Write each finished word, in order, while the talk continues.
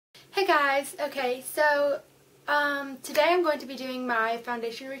Hey guys, okay, so today I'm going to be doing my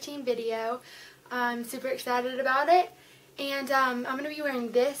foundation routine video. I'm super excited about it, and I'm going to be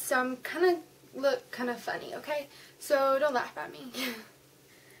wearing this, so I'm look kind of funny, okay? So don't laugh at me.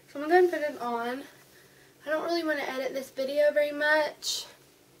 So I'm going to go and put it on. I don't really want to edit this video very much,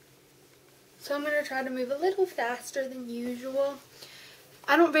 so I'm going to try to move a little faster than usual.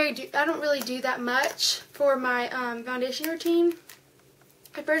 I don't really do that much for my foundation routine.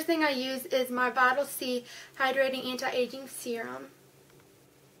 The first thing I use is my Vital C Hydrating Anti-Aging Serum.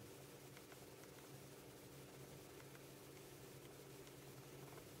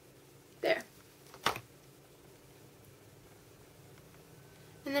 There.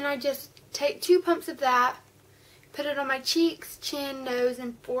 And then I just take 2 pumps of that, put it on my cheeks, chin, nose,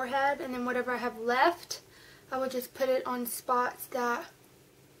 and forehead, and then whatever I have left, I will just put it on spots that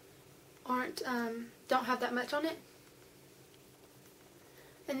don't have that much on it.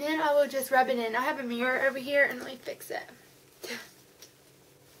 And then I will just rub it in. I have a mirror over here, and let me fix it.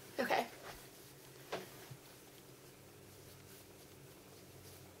 Okay.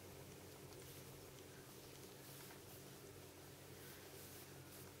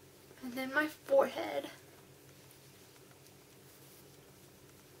 And then my forehead.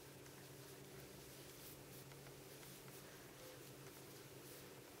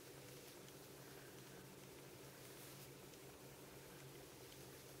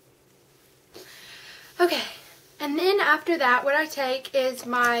 Okay, and then after that, what I take is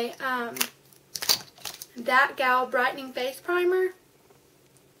my That Gal Brightening Face Primer.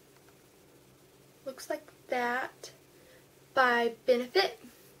 Looks like that, by Benefit.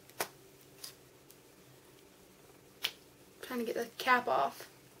 Trying to get the cap off.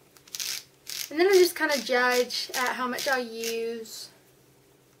 And then I just kind of judge at how much I'll use.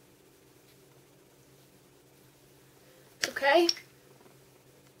 Okay.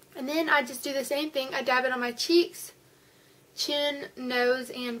 And then I just do the same thing. I dab it on my cheeks, chin, nose,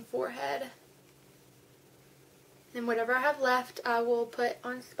 and forehead. Then whatever I have left, I will put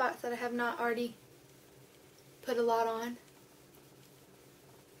on spots that I have not already put a lot on.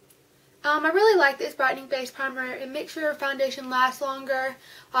 I really like this brightening face primer. It makes your foundation last longer.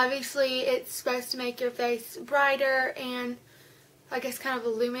 Obviously, it's supposed to make your face brighter and, I guess, kind of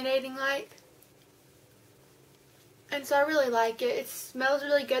illuminating like. And so I really like it. It smells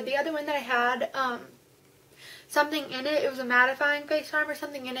really good. The other one that I had, something in it, it was a mattifying face primer.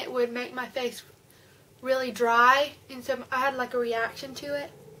 Something in it would make my face really dry. And so I had like a reaction to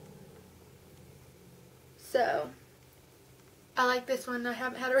it. So I like this one. I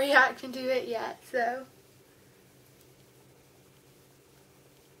haven't had a reaction to it yet. So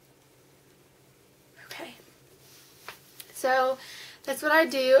okay. So that's what I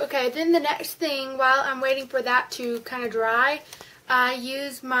do. Okay, then the next thing, while I'm waiting for that to kind of dry, I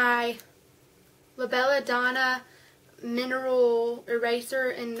use my La Bella Donna Mineral Eraser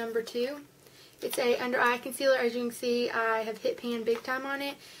in number 2. It's a under eye concealer. As you can see, I have hit pan big time on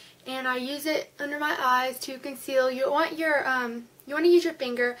it, and I use it under my eyes to conceal. You want to use your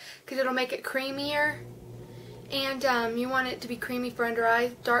finger because it'll make it creamier. And you want it to be creamy for under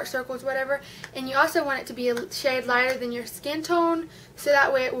eyes, dark circles, whatever. And you also want it to be a shade lighter than your skin tone, so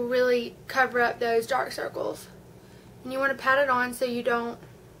that way it will really cover up those dark circles. And you want to pat it on so you don't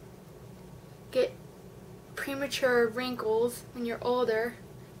get premature wrinkles when you're older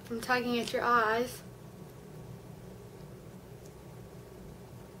from tugging at your eyes.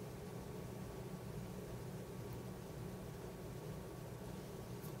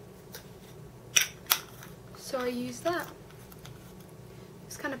 So I use that.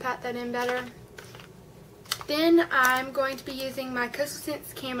 Just kind of pat that in better. Then I'm going to be using my Coastal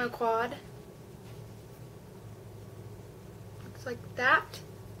Scents Camo Quad. Looks like that.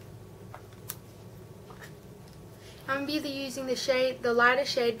 I'm going to be using the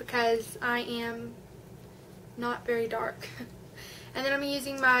lightest shade because I am not very dark. And then I'm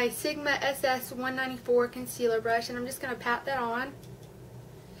using my Sigma SS 194 concealer brush, and I'm just going to pat that on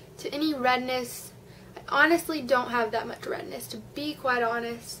to any redness. I honestly don't have that much redness, to be quite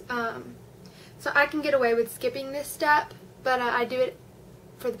honest. So I can get away with skipping this step, but I do it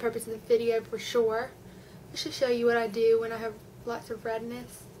for the purpose of the video for sure. Just to show you what I do when I have lots of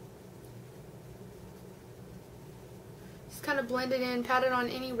redness. Just kind of blend it in, pat it on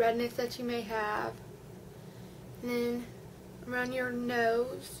any redness that you may have. And then around your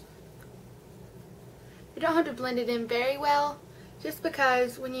nose. You don't have to blend it in very well, just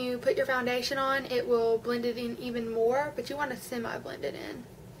because when you put your foundation on, it will blend it in even more, but you want to semi-blend it in.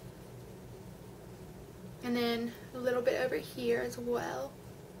 And then a little bit over here as well,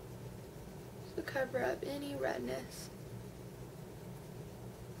 just to cover up any redness.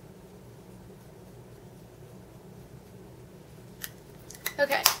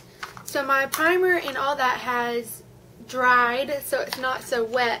 Okay, so my primer and all that has dried, so it's not so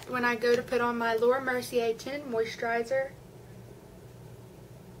wet when I go to put on my Laura Mercier Tinted Moisturizer.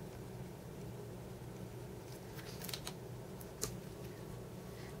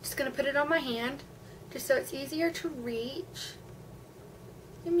 Just going to put it on my hand just so it's easier to reach.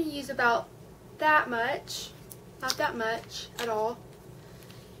 I'm going to use about that much, not that much at all.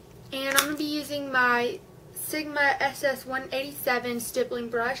 And I'm going to be using my Sigma SS187 stippling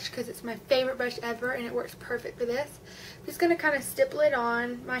brush because it's my favorite brush ever and it works perfect for this. I'm just going to kind of stipple it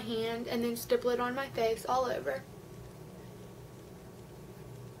on my hand and then stipple it on my face all over.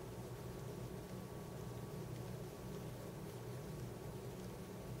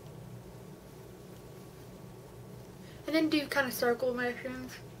 And then do kind of circle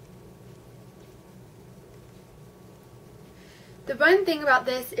motions. The one thing about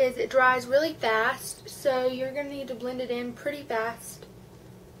this is it dries really fast, so you're going to need to blend it in pretty fast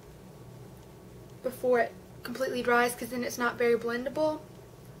before it completely dries, because then it's not very blendable.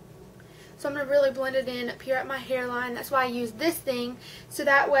 So I'm going to really blend it in up here at my hairline. That's why I use this thing, so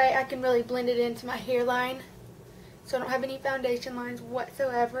that way I can really blend it into my hairline so I don't have any foundation lines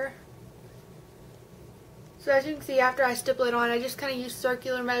whatsoever. So as you can see, after I stipple it on, I just kind of use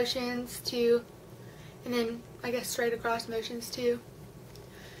circular motions to, and then I guess straight across motions too.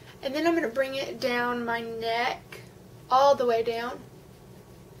 And then I'm going to bring it down my neck, all the way down.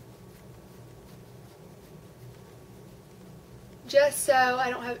 Just so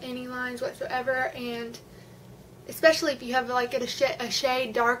I don't have any lines whatsoever, and especially if you have like a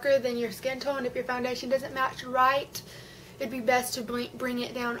shade darker than your skin tone, if your foundation doesn't match right, it'd be best to bring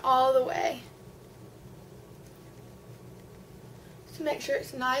it down all the way. So make sure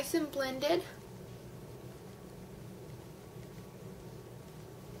it's nice and blended.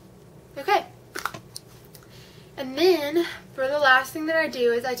 Okay, and then for the last thing that I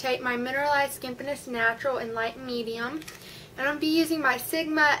do is I take my Mineralized Skin Finish Natural in light medium, and I'm going to be using my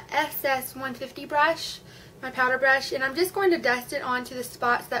Sigma SS150 brush, my powder brush, and I'm just going to dust it onto the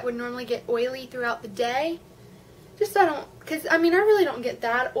spots that would normally get oily throughout the day. Just so I don't, because I mean I really don't get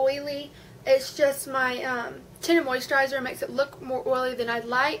that oily, it's just my tinted moisturizer makes it look more oily than I'd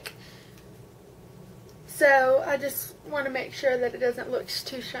like. So I just want to make sure that it doesn't look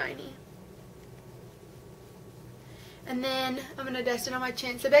too shiny. And then I'm going to dust it on my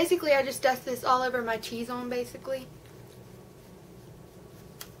chin. So basically I just dust this all over my T-zone basically.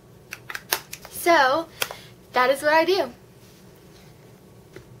 So that is what I do.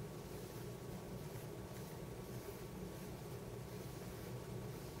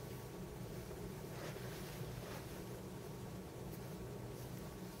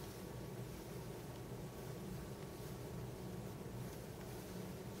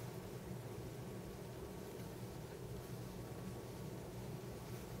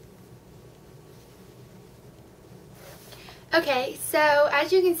 Okay, so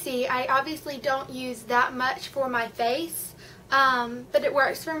as you can see, I obviously don't use that much for my face, but it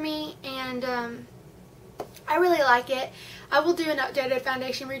works for me, and I really like it. I will do an updated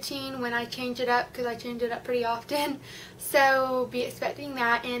foundation routine when I change it up, because I change it up pretty often, so be expecting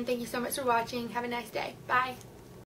that, and thank you so much for watching. Have a nice day. Bye.